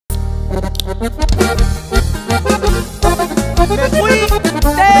Me fui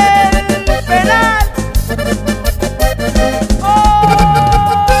del penal.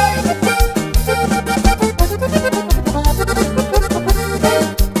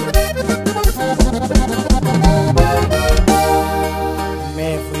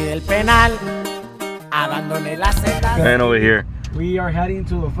 Me fui del penal. Abandoné la celda. Man over here. We are heading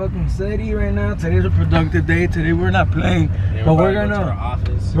to a fucking city right now. Today's a productive day. Today we're not playing, but we're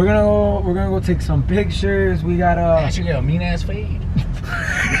gonna go take some pictures. We gotta. I should get a mean ass fade.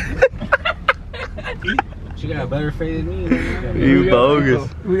 She got a better fade than me. You bogus.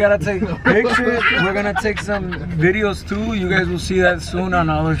 We gotta take pictures. We're gonna take some videos too. You guys will see that soon on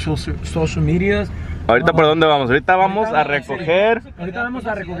our social medias. Ahorita por dónde vamos? Ahorita vamos a recoger. Ahorita vamos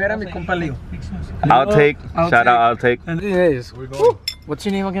a recoger a mi compa Leo. Outtake. Shout out Outtake. And anyways, what's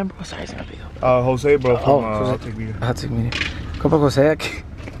your name again, bro? Sorry, it's rápido. Jose, bro. From Outtake Media. Outtake Media. Compa Jose aquí.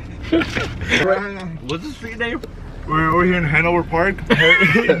 What's the street name? We're here in Hanover Park.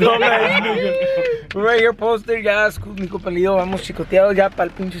 We're right here posted, ya, mi compa Leo, vamos chicoteados ya para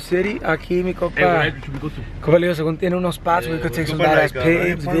el pinche city. Aquí mi compa Leo según tiene unos spots, we could take some badass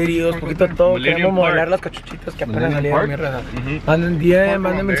pics, videos, poquito de todo. Queremos modelar las cachuchitas que apenas salieron, mierda. Manden DM,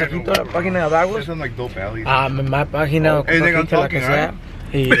 manden mensajito a la página de Vagos. A mi página, o la que sea.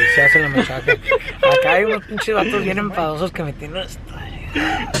 Y se hace la machaca. Acá hay unos pinches vatos bien enfadosos que me tienen hasta...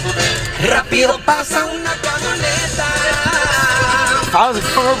 Rápido pasa una camioneta. How's it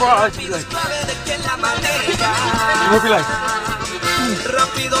going, bro? I'll be like, you'll be like,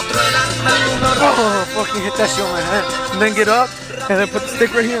 Rápido truenan. oh, fucking hit that shit on my head. And then get up, and then put the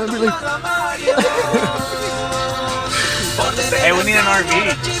stick right here and be like, Hey, we need an RV.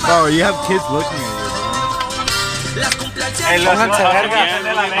 Bro, you have kids looking at you, pónganse verga.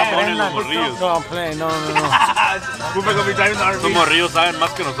 No, I'm playing, no. Los morrillos saben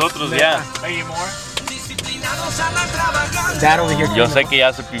más que nosotros ya. Dad over here. Yo sé que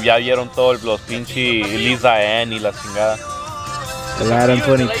ya vieron todos los pinches Lisa Ann y la chingada.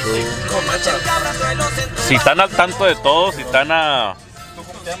 Si están al tanto de todo, si están a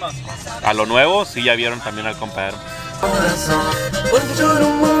lo nuevo, sí ya vieron también al compadre. Muchos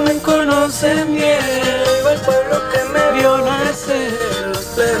me conocen bien, el pueblo que me vio nacer.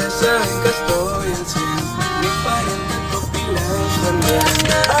 Ustedes saben que estoy en sí, mi pariente Copilas también.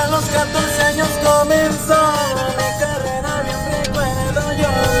 A los 14 años comenzó mi carrera, bien recuerdo yo.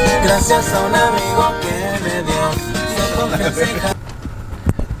 Gracias a un amigo que me dio su confianza.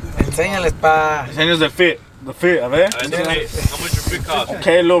 Enséñales, pa. Enseñas the fit, a ver. How much your fit cost?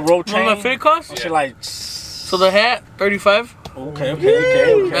 Okay, little road chain. What my fit cost? Shit like. So the hat, 35. Okay.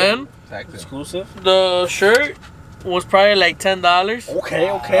 And Exclusive. the shirt was probably like $10. Okay.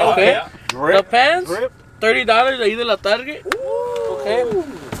 The pants, Drip. $30 ahí de la Target. Okay.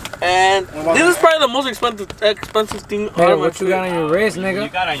 And this is probably the most expensive thing Hey, on my what you got on your wrist, You nigga?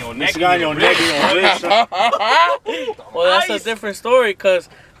 got on your neck. You got your neck and your wrist. Well, that's a different story, cause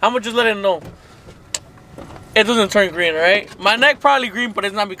I'ma just let it know. It doesn't turn green, right? My neck probably green, but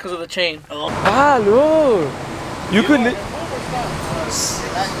it's not because of the chain. Ah, look. You could.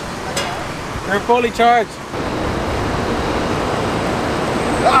 You're fully charged.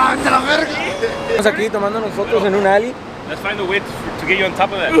 Estamos aquí tomándonos fotos en un alley. Let's find a way to get you on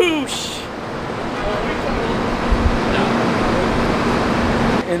top of that.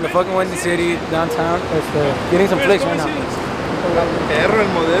 In the fucking Windy City, downtown. Getting some flicks right now. Perro, el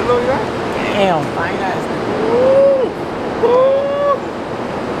modelo, ya. Damn, fine ass.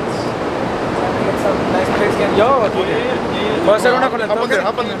 Yo, voy a hacer una con el toque.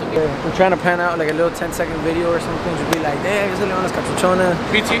 We're trying to pan out like a little 10-second video or something. Just be like, damn, ya salieron las cachuchonas.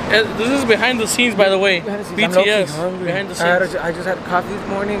 This is behind the scenes, by the way. BTS, behind the scenes. I just had coffee this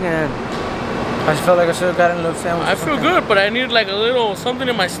morning and I just felt like I should have gotten a little sandwich. I feel good, but I need like a little something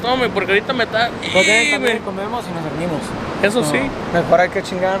in my stomach porque ahorita me está... Porque también comemos y nos dormimos. Eso sí. Mejor hay que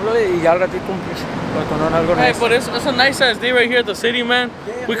chingarlo y ya al ratito con algo Hey, nice. but it's a nice ass day right here at the city, man.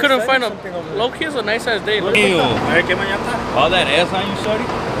 Yeah, We couldn't find a... Low-key, it's a nice ass day. Look. All that ass on you, shorty?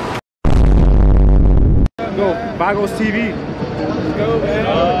 Go, Vagos TV. Let's go,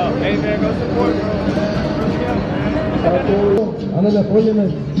 man. Hey, man, go support. Ándale, apóyeme.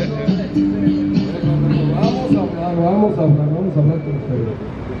 Vamos a hablar con ustedes.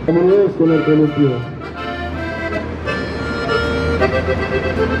 Vámonos con el colectivo.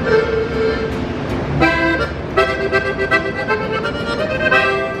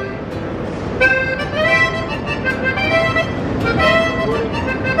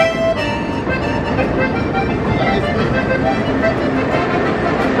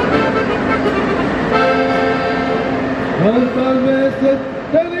 ¿Cuántas veces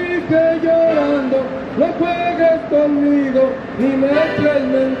te dije que llorando no juegues conmigo ni me eches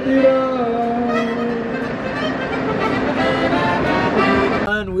mentiras.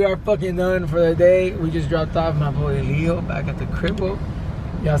 And we are fucking done for the day. We just dropped off my boy Leo back at the cribbo.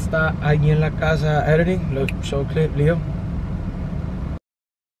 Ya está ahí en la casa editing. Look, show clip, Leo.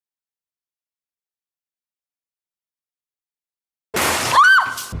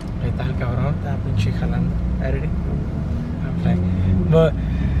 Ahí está el cabrón, está pinche jalando, editing. I'm playing. But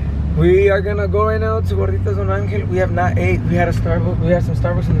we are gonna go right now to Gorditas Don Angel. We have not ate. We had a Starbucks. We had some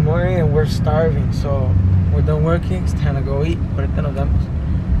Starbucks in the morning, and we're starving. So we're done working. It's time to go eat. Ahorita nos vemos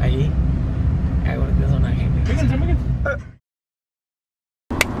allí a Gorditas Don Angel.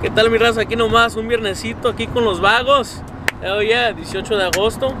 ¿Qué tal mi raza? Aquí nomás un viernesito aquí con los Vagos. Ya 18 de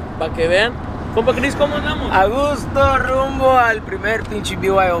agosto, para que vean. Compa Cris, ¿cómo andamos? A gusto, rumbo al primer pinche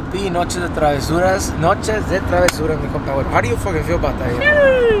BYOB, Noches de Travesuras. Noches de Travesuras, mi compa. How do you fucking feel about that?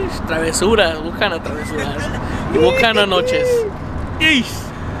 Travesuras, buscan a travesuras. Y buscan a noches.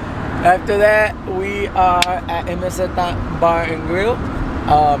 After that, we are at MZ Bar and Grill.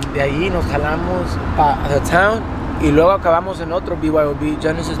 De ahí nos jalamos para the town. Y luego acabamos en otro BYOB,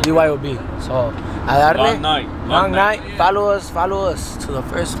 Genesis BYOB. So, a darle. Long night. Follow us to the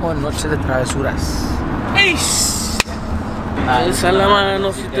first one, Noche de Travesuras. Alza la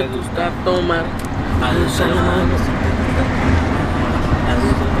mano si te gusta tomar. Alza la mano si te gusta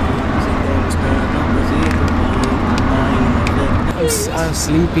tomar. I'm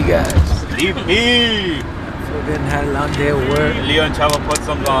sleepy, guys. Sleepy! Fucking had a long day of work. Leo and Chava put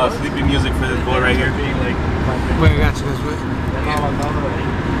some sleepy music for this boy right here. Wait, I got you this way.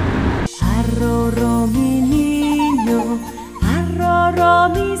 Arroro mi niño, arroro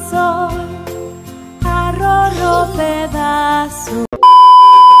mi sol, arroro pedazo.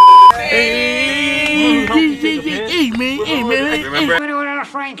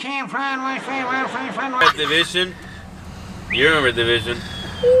 Remember Division? You remember Division?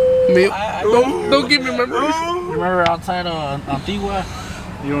 Don't give me memories. Remember outside of Antigua?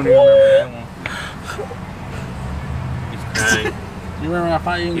 You don't even remember that one. He's crying. You remember I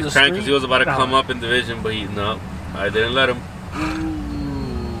fought you in the He's crying because street? he was about to come up in Division, but no, I didn't let him.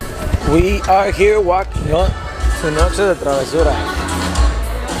 We are here walking on to Noche de Travesura.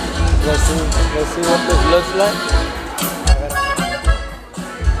 Let's see what this looks like.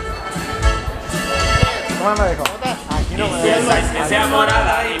 ¿Cómo me dijo? Aquí no me dijo.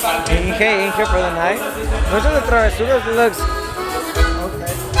 Inge for the night. Noche de Travesuras looks...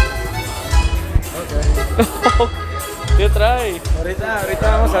 Okay. ¿Qué trae? Ahorita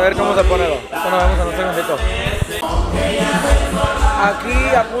vamos a ver cómo se pone. Nos vemos en un segundito.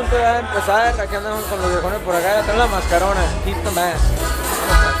 Aquí a punto de empezar, aquí andamos con los viejones por acá, ya están las mascaronas, keep the mask.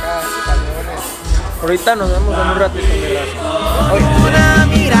 Vamos acá, cañones. Ahorita nos vemos en un ratito, mi raza. Una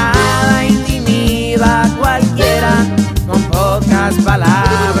mirada intimida cualquiera, con pocas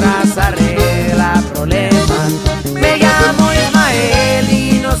palabras arregla problemas. Me llamo Ismael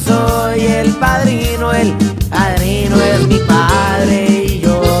y no soy el padrino, el padrino es mi padre y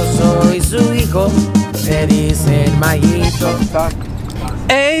yo soy su hijo. Me dicen Mayito.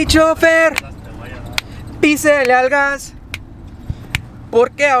 Hey, chofer, písele al gas,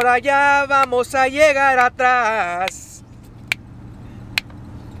 porque ahora ya vamos a llegar atrás.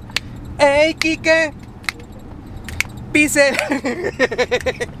 Hey, Kike, písele.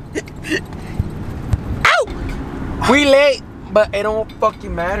 Ow! We late, but it don't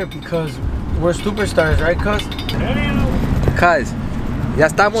fucking matter because we're superstars, right, cuz? Cuz, ya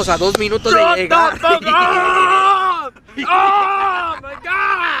estamos a 2 minutos de llegar. Oh my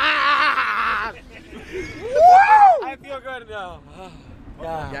god! Woo! I feel good now.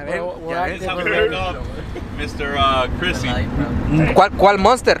 Ya ven, Mr. Chrissy. ¿Cuál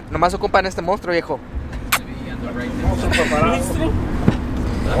monster? Nomás ocupan este monstruo, viejo.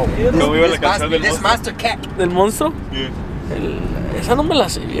 ¿Cómo iba la canción del monstruo? Master cat. ¿Del monstruo? Esa no me la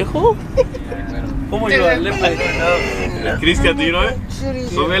sé, viejo. ¿Cómo iba? Cristian, ¿tú no?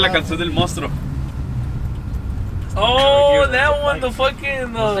 Sube la canción del monstruo. Oh, that one, the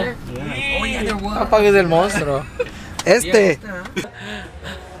fucking... No apagues el monstruo. Este.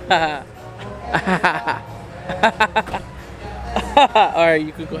 Alright,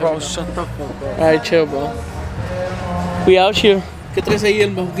 you can go ahead. Bro, shut the fuck up. Alright, chill, bro. We out here. ¿Qué traes ahí,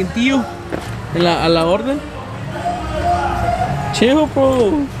 el bajo quintillo? A la orden. Chill,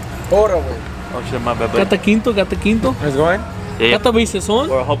 bro. Ahora, güey. Oh shit, my bad. Gata quinto. Let's go in. Gata vicezón.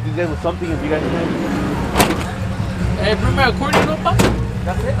 Or I hope you guys with something if you guys can. Hey, bring my accordion, no, pa? I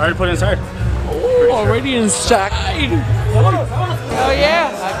already put it inside. Oh, already inside. Oh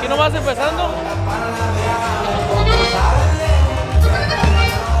yeah, aquí nomás empezando.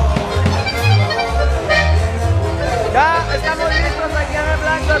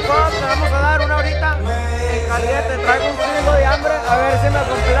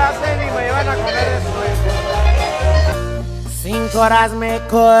 horas me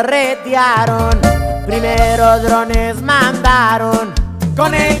corretearon. Primero drones mandaron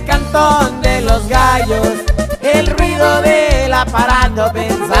con el cantón de los gallos. El ruido del aparato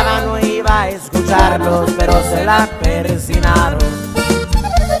pensaba no iba a escucharlos, pero se la persinaron.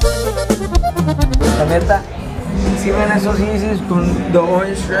 La neta, ¿sí ven esos Yeezys con the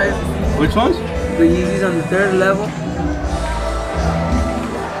orange stripe? Which ones? The Yeezys on the third level.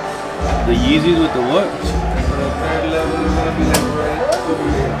 The Yeezys with the what? The third level is gonna be like right over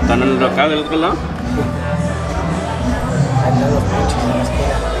here. ¿Están en acá del otro lado? Anda los pinches en la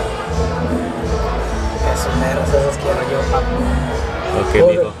esquina. Esos meros, esos quiero yo, papu. Ok,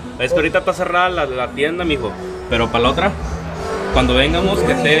 mijo. Es que ahorita está cerrada la tienda, mijo. Pero para la otra, cuando vengamos,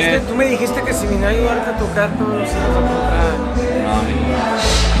 que esté. Tú me dijiste que si vine a ayudarte a tocar, todos los ibas a comprar. No, mijo.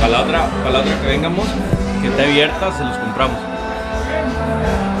 Para la otra que vengamos, que esté abierta, se los compramos.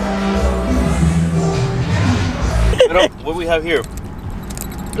 Pero, what we have here?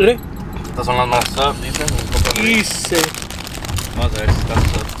 ¿Eh? Estas son las más sub, dicen. Dice. Vamos a ver si están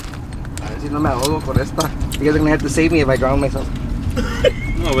sub. A ver si no me ahogo por esta. You guys are gonna have to save me if I drown myself.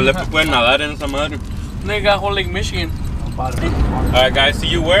 No, pues pueden nadar en esa madre. Nigga, whole Lake Michigan. Alright, guys, see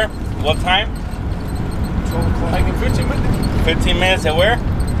you where? What time? Like in 15 minutes. 15 minutes at where?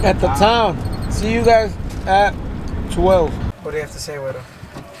 At the town. See you guys at 12. What do you have to say, güero?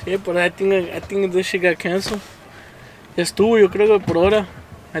 Yeah, but I think this shit got canceled. Ya estuvo, yo creo que por ahora.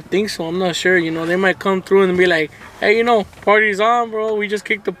 I think so. I'm not sure. You know, they might come through and be like, "Hey, you know, party's on, bro. We just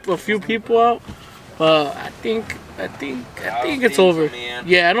kicked a few people out." But I think it's over. So,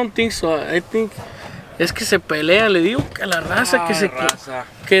 yeah, I don't think so. I think es que se pelea. Le digo que a la raza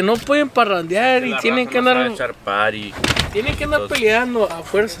que no pueden parrandear y tienen que andar peleando a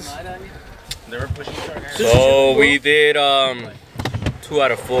fuerzas. So we did 2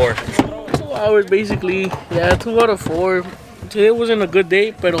 out of 4. 2 hours basically. Yeah, 2 out of 4. Today wasn't a good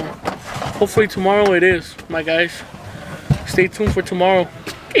day, but hopefully tomorrow it is, my guys. Stay tuned for tomorrow.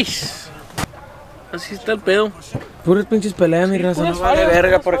 Peace. Así está el pedo. Puras pinches peleas, mi raza. No vale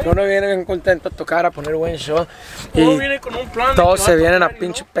verga, porque uno viene bien contento a tocar, a poner buen show. Uno Y viene con un plan. todos se vienen a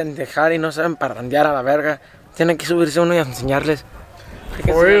pinche pendejar y no saben parrandear a la verga. Tienen que subirse uno y enseñarles.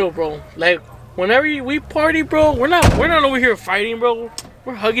 For real, bro. Like, whenever we party, bro, we're not over here fighting, bro.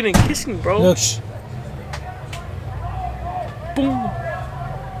 We're hugging and kissing, bro. Look, shh. Boom.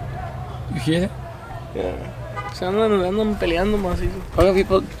 You hear that? Se andan peleando más. Other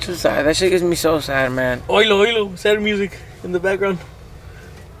people too sad. That shit gets me so sad, man. Oilo. Sad music in the background.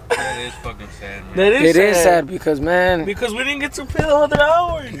 That is fucking sad, man. That It is sad because, man. Because we didn't get to play the other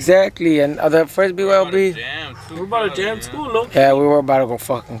hours. Exactly, and the first BYOB. We're about to jam too, look. Yeah, we were about to go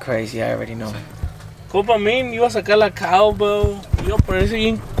fucking crazy. I already know. Copa Main iba a sacar la cowbell. Iba a ponerse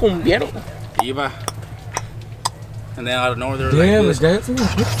bien cumbiero. Iba. And then out of nowhere, they're Damn, like is this.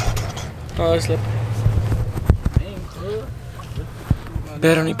 that? No, es la...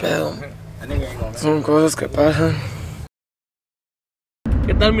 Pero ni pedo. Son cosas que pasan.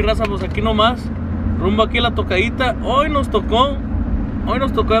 ¿Qué tal, mi raza? Pues aquí nomás. Rumbo aquí a la tocadita. Hoy nos tocó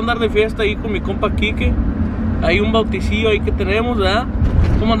andar de fiesta ahí con mi compa Quique. Hay un bauticillo ahí que tenemos, ¿verdad?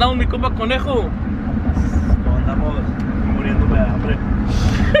 ¿Cómo andamos, mi compa Conejo? Andamos muriéndome de hambre.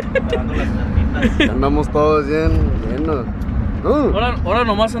 Dando las carnitas. Andamos todos llenos. Ahora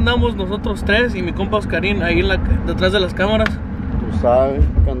nomás andamos nosotros tres y mi compa Oscarín ahí detrás de las cámaras. Tú sabes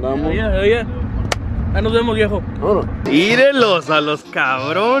que andamos. Ahí nos vemos, viejo. Vámonos. Mírenlos a los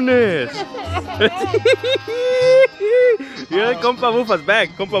cabrones. Yeah, compa Bufa's back.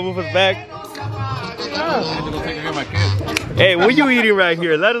 Hey, what you eating right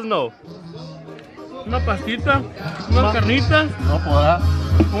here? Let us know. Una pastita, unas carnitas. No podrá.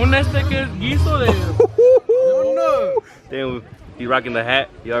 Un que es guiso de... Damn, he's rocking the hat.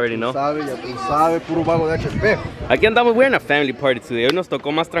 You already know. Ya tú sabes, puro vago de HP. Aquí andamos, we're in a family party today. Hoy nos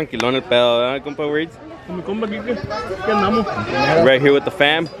tocó más tranquilón el pedo, ¿verdad, compa Words? Con mi compa Quique. ¿Qué andamos? Right here with the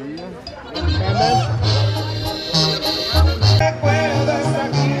fam.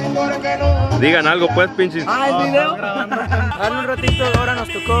 Digan algo pues, pinches. Ah, el video. Dale un ratito, ahora nos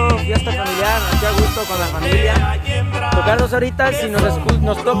tocó fiesta familiar, aquí a gusto con la familia. Tocar 2 horitas y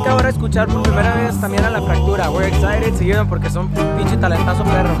nos toca ahora escuchar por primera vez también a La Fractura. We're excited, seguido porque son pinche talentazo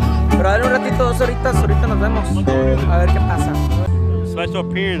perro. Pero dale un ratito, 2 horitas, ahorita nos vemos. A ver qué pasa. Special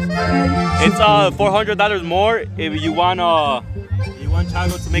appearance. It's $400 more if you want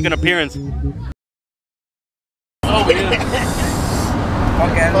Chago to make an appearance. Oh, yeah.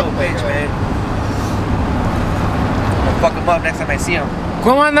 Fuck that little bitch, man. I'll fuck him up next time I see him.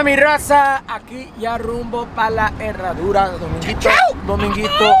 ¿Cómo anda mi raza? Aquí ya rumbo para la herradura,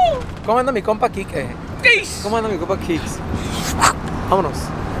 Dominguito. ¿Cómo anda mi compa Kike? ¿Cómo anda mi copa Kicks? Vámonos.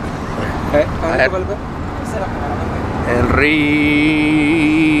 Enrique.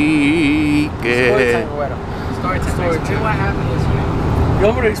 Story time. What happened yesterday? You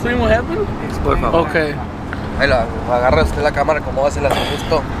want me to explain what happened? Por favor. Okay. Ahí la agarra usted la cámara como hace la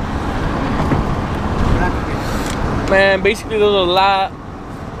justo. Man, basically there was a lot.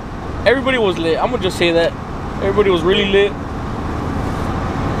 Everybody was lit. I'm gonna just say that. Everybody was really lit.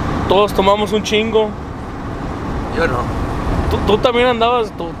 Todos tomamos un chingo. Yo no. Tú también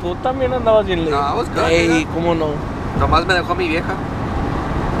andabas, tú también andabas bien lit. No, I was good. Ey, ¿cómo no? Nomás me dejó mi vieja.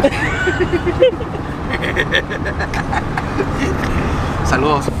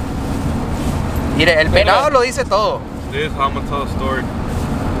 Saludos. Mire, el penado lo dice todo. This is how I'm gonna tell a story.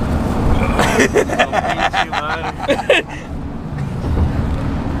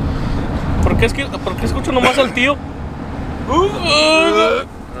 ¿Por qué escucho nomás al tío?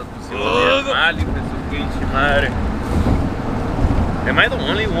 Mal, hijo de su pinche madre. Am I the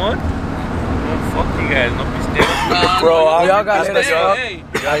only one? Oh, fuck you guys, no pisteo. Bro, we all got lit as Hey, fuck. hey.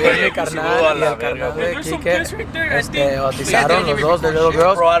 Ayer mi carnal y el carnal de Kike bautizaron los dos, the little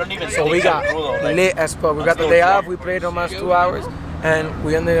girls. So we got lit as fuck. We got the day off, we played almost 2 hours. And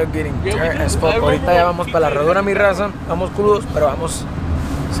we ended up getting turned as fuck. Ahorita ya vamos para la herradura, mi raza. Vamos crudos, pero vamos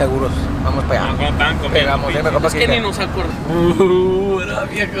seguros. Vamos para allá. Pegamos, me copas Es que ni Kike. nos acordamos. Hola,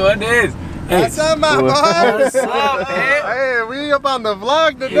 viejones. What's up, my boy? What's up, Hey, we up on the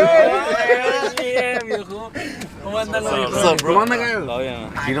vlog today. ¿Cómo andan los What's up, bro?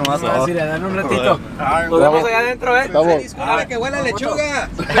 Aquí nomás. viejones? Sí, le dan un ratito. Nos vemos allá adentro, Vamos. Que huele lechuga.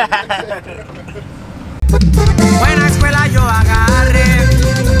 Buena escuela yo agarré,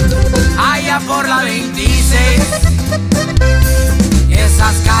 allá por la 26.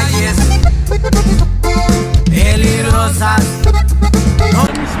 Esas calles peligrosas.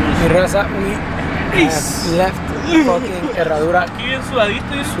 Mi raza, we left fucking herradura. Aquí bien sudadito.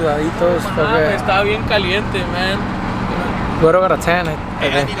 Sudaditos, porque Estaba bien caliente, man. Güero got a tan. I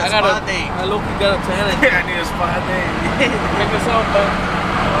think. I look, you got a tan. I need a spa day. Check us out, man.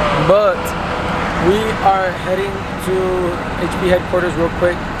 But we are heading to HP headquarters real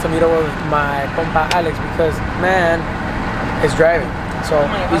quick to meet up with my compa Alex because man is driving. So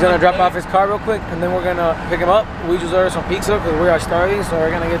he's gonna drop off his car real quick and then we're gonna pick him up. We just ordered some pizza because we are starving, so we're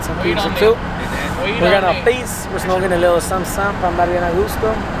gonna get some pizza too. We're gonna feast. We're smoking a little some para andar bien a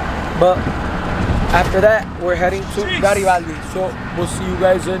gusto. But after that, we're heading to Garibaldi. So we'll see you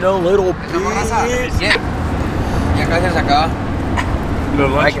guys in a little bit. Yeah. Ya casi se acaba.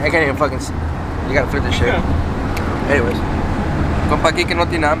 I can't even fucking see. You gotta flip this shit. Anyways. Compa aquí que no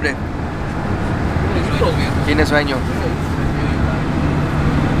tiene hambre. Tiene sueño.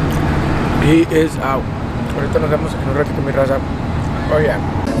 He is out. Ahorita nos vemos en un ratito, mi raza. Oh yeah.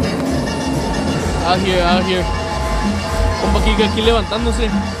 Out here. Compa Kike aquí levantándose.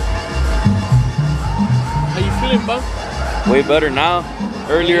 How you feeling, bud? Way better now.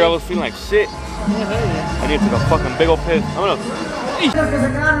 Earlier I was feeling like shit. I need to take a fucking big old piss. Vámonos. Los que se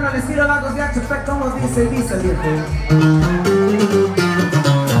quedaron al estilo Vagos de HP, como dice el viejo.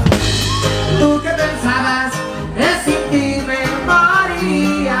 ¿Tú qué pensabas? Es sin ti me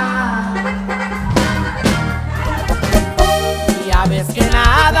moría. Ya ves que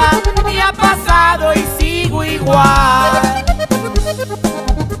nada me ha pasado y sigo igual.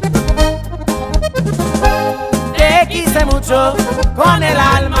 Te quise mucho con el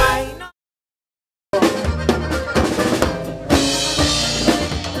alma y no.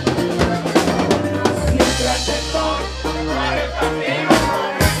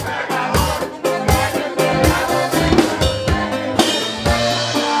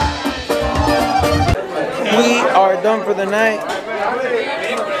 We are done for the night.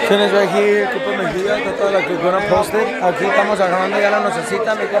 Finish right here. Copa Mejía, está toda la que gonna posted. Aquí estamos grabando ya la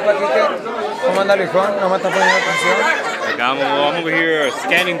nochecita. Mi copa Kike. ¿Cómo anda el viejón? No me está poniendo atención. I'm over here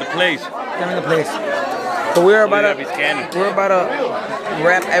scanning the place. Scanning the place. So we're about to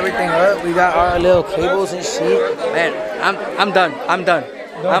wrap everything up. We got our little cables and shit. Man, I'm done.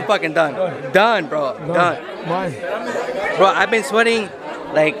 I'm fucking done. Done, bro. Done. Why? Bro, I've been sweating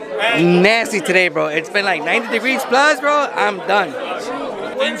like nasty today, bro. It's been like 90 degrees plus, bro. I'm done.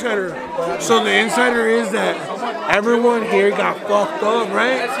 Insider. So the insider is that everyone here got fucked up,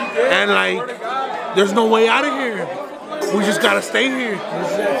 right? And like, there's no way out of here. We just gotta stay here. We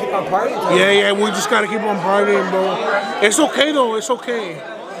just gotta keep on partying. Yeah, we just gotta keep on partying, bro. It's okay though, it's okay.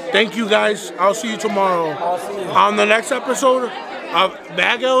 Thank you guys. I'll see you tomorrow. On the next episode of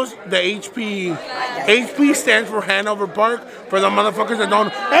Vagos, the HP. HP stands for Hanover Park. For the motherfuckers that don't.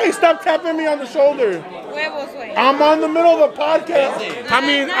 Hey, stop tapping me on the shoulder. I'm on the middle of the podcast. I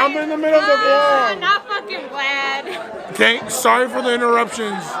mean, I'm in the middle of the vlog. Sorry for the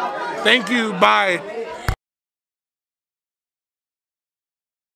interruptions. Thank you. Bye.